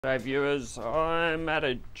Hey viewers, I'm at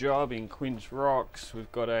a job in Quinns Rocks.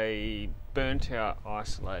 We've got a burnt out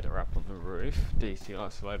isolator up on the roof, DC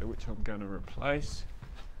isolator, which I'm going to replace.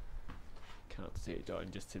 Can't see it, I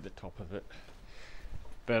can just see the top of it.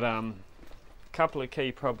 But a couple of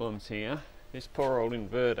key problems here. This poor old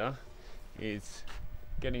inverter is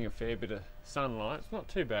getting a fair bit of sunlight. It's not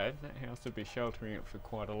too bad, that house would be sheltering it for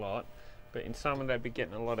quite a lot. But in summer they'd be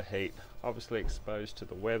getting a lot of heat, obviously exposed to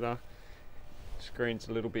the weather. Screen's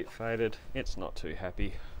a little bit faded, it's not too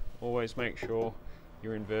happy. Always make sure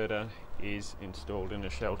your inverter is installed in a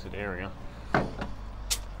sheltered area.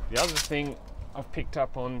 The other thing I've picked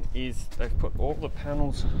up on is they've put all the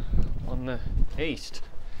panels on the east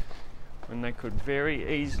when they could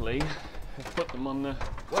very easily have put them on the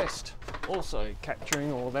west, also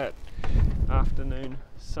capturing all that afternoon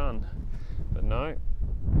sun. But no,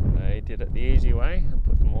 they did it the easy way and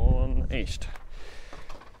put them all on the east,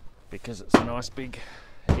 because it's a nice big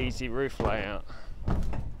easy roof layout.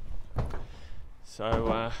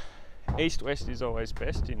 So east-west is always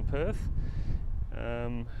best in Perth,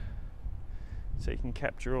 so you can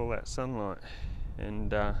capture all that sunlight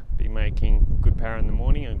and be making good power in the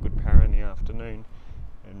morning and good power in the afternoon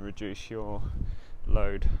and reduce your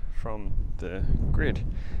load from the grid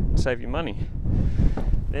and save you money.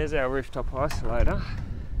 There's our rooftop isolator.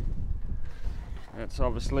 That's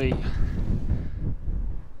obviously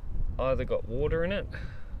either got water in it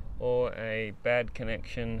or a bad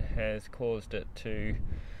connection has caused it to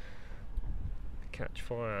catch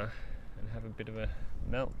fire and have a bit of a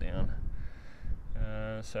meltdown.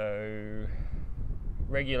 So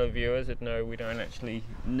regular viewers would know we don't actually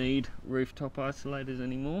need rooftop isolators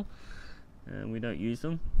anymore, and we don't use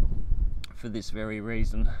them for this very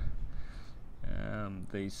reason.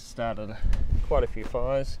 These started quite a few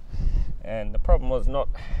fires, and the problem was not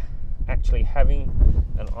actually having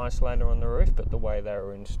an isolator on the roof, but the way they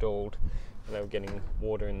were installed, and they were getting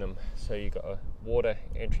water in them. So you got a water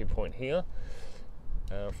entry point here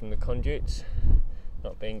from the conduits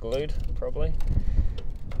not being glued probably,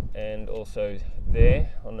 and also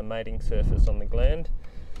there on the mating surface on the gland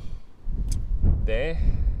there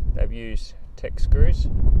they've used Tech screws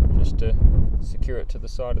just to secure it to the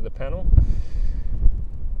side of the panel.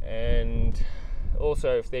 And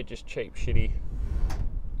also, if they're just cheap shitty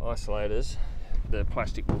isolators, the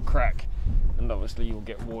plastic will crack and obviously you'll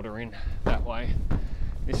get water in that way.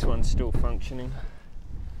 This one's still functioning,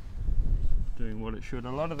 doing what it should.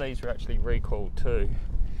 A lot of these are actually recalled too.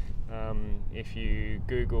 If you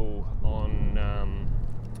Google on,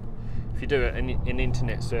 if you do an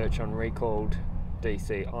internet search on recalled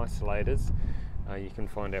DC isolators, you can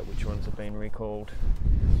find out which ones have been recalled.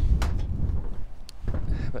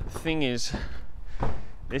 But the thing is,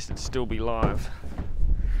 this would still be live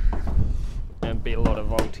and be a lot of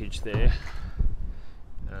voltage there.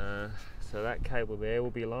 So that cable there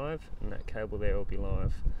will be live and that cable there will be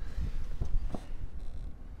live.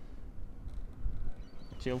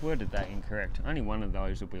 See, I've worded that incorrect. Only one of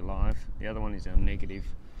those will be live, the other one is our negative.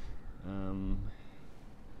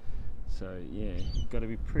 So yeah, you've got to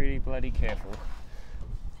be pretty bloody careful.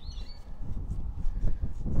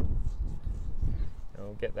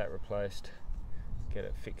 I'll get that replaced, get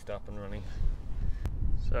it fixed up and running.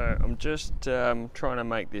 So I'm just trying to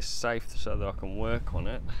make this safe so that I can work on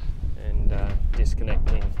it, and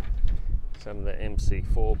disconnecting some of the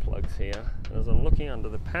MC4 plugs here. And as I'm looking under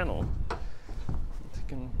the panel, I'm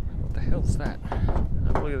thinking, what the hell's that?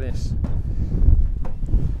 Oh, look at this.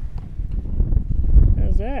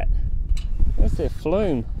 How's that? What's their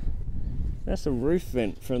flume? That's a roof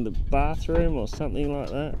vent from the bathroom or something like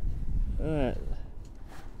that. Alright.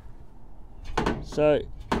 So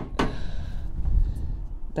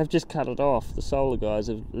they've just cut it off. The solar guys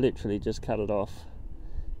have literally just cut it off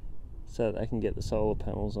so that they can get the solar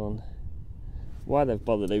panels on. Why they've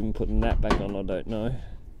bothered even putting that back on, I don't know,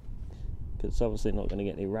 because it's obviously not going to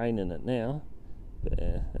get any rain in it now. But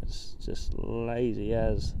yeah, it's just lazy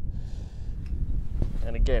as.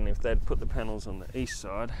 And again, if they'd put the panels on the east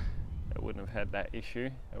side, they wouldn't have had that issue.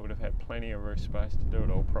 They would have had plenty of roof space to do it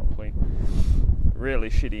all properly. Really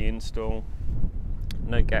shitty install.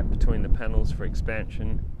 No gap between the panels for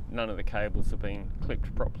expansion. None of the cables have been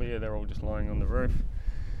clipped properly. They're all just lying on the roof.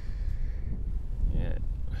 Yeah.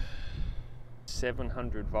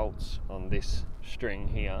 700 volts on this string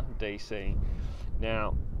here, DC.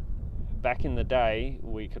 Now, back in the day,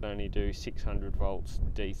 we could only do 600 volts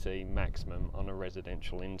DC maximum on a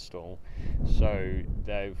residential install. So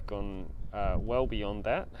they've gone well beyond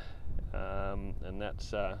that, and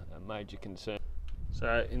that's a major concern.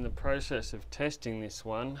 So in the process of testing this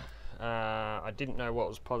one, I didn't know what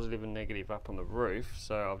was positive and negative up on the roof,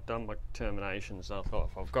 so I've done my terminations. I thought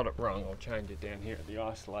if I've got it wrong, I'll change it down here at the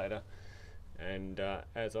isolator. And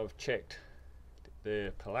as I've checked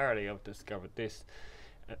the polarity, I've discovered this,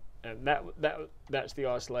 and that's the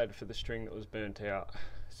isolator for the string that was burnt out.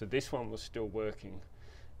 So this one was still working,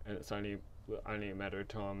 and it's only a matter of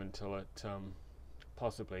time until it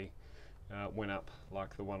possibly went up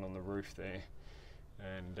like the one on the roof there.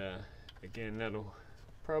 And again, that'll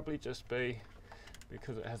probably just be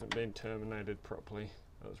because it hasn't been terminated properly.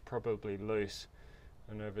 It was probably loose,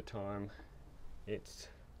 and over time it's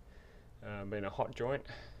been a hot joint,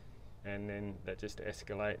 and then that just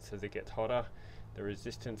escalates as it gets hotter. The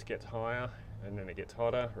resistance gets higher, and then it gets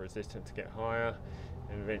hotter, resistance gets higher,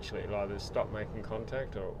 and eventually it'll either stop making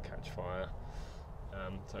contact or it'll catch fire. So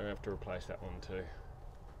I'm going to have to replace that one too.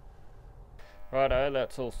 Righto,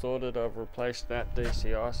 that's all sorted. I've replaced that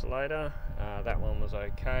DC isolator. That one was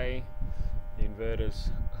okay. The inverter's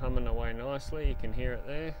humming away nicely, you can hear it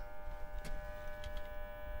there.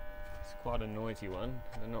 It's quite a noisy one.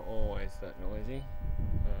 They're not always that noisy.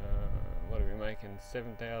 What are we making?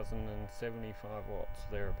 7,075 watts,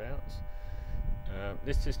 thereabouts.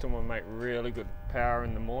 This system will make really good power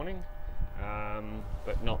in the morning,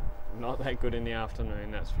 but not that good in the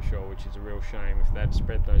afternoon, that's for sure, which is a real shame. If they'd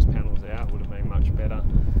spread those panels out, it would have been much better.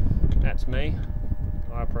 That's me.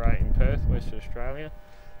 I operate in Perth, Western Australia.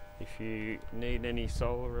 If you need any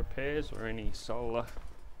solar repairs or any solar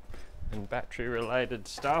and battery related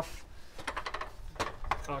stuff,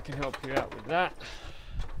 I can help you out with that.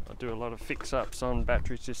 I do a lot of fix-ups on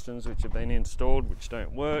battery systems which have been installed which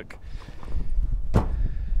don't work.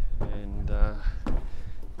 And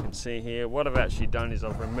you can see here what I've actually done is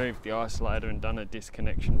I've removed the isolator and done a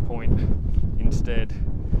disconnection point instead.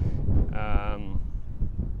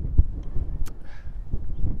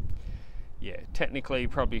 Yeah, technically you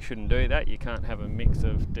probably shouldn't do that. You can't have a mix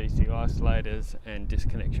of DC isolators and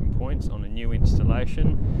disconnection points on a new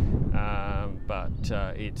installation, but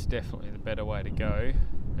it's definitely the better way to go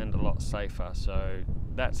and a lot safer. So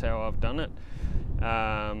that's how I've done it.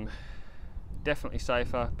 Definitely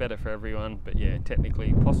safer, better for everyone, but yeah,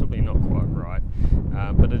 technically possibly not quite right.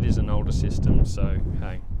 But it is an older system, so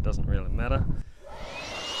hey, doesn't really matter.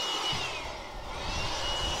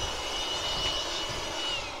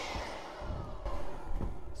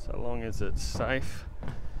 So long as it's safe,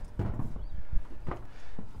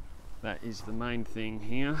 that is the main thing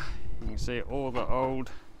here. You can see all the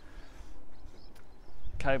old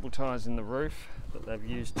cable ties in the roof that they've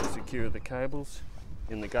used to secure the cables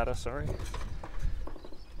in the gutter, sorry.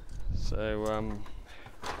 So I'm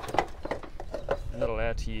not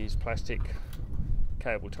allowed to use plastic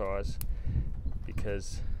cable ties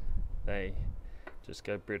because they just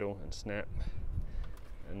go brittle and snap,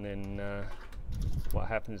 and then what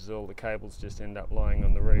happens is all the cables just end up lying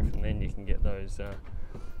on the roof, and then you can get those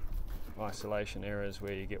isolation errors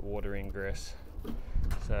where you get water ingress.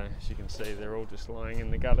 So as you can see, they're all just lying in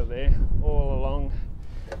the gutter there all along,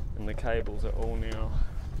 and the cables are all now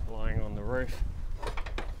lying on the roof,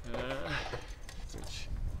 which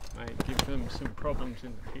may give them some problems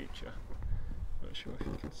in the future. Not sure if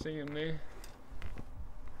you can see them there.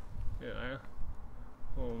 There they are,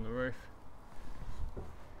 all on the roof.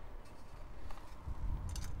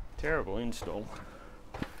 Terrible install.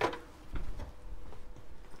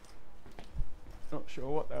 Not sure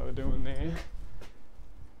what they were doing there.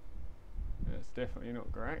 That's definitely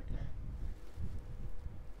not great.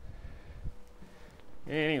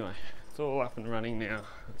 Anyway, it's all up and running now.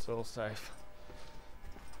 It's all safe.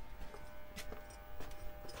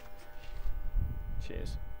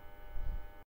 Cheers.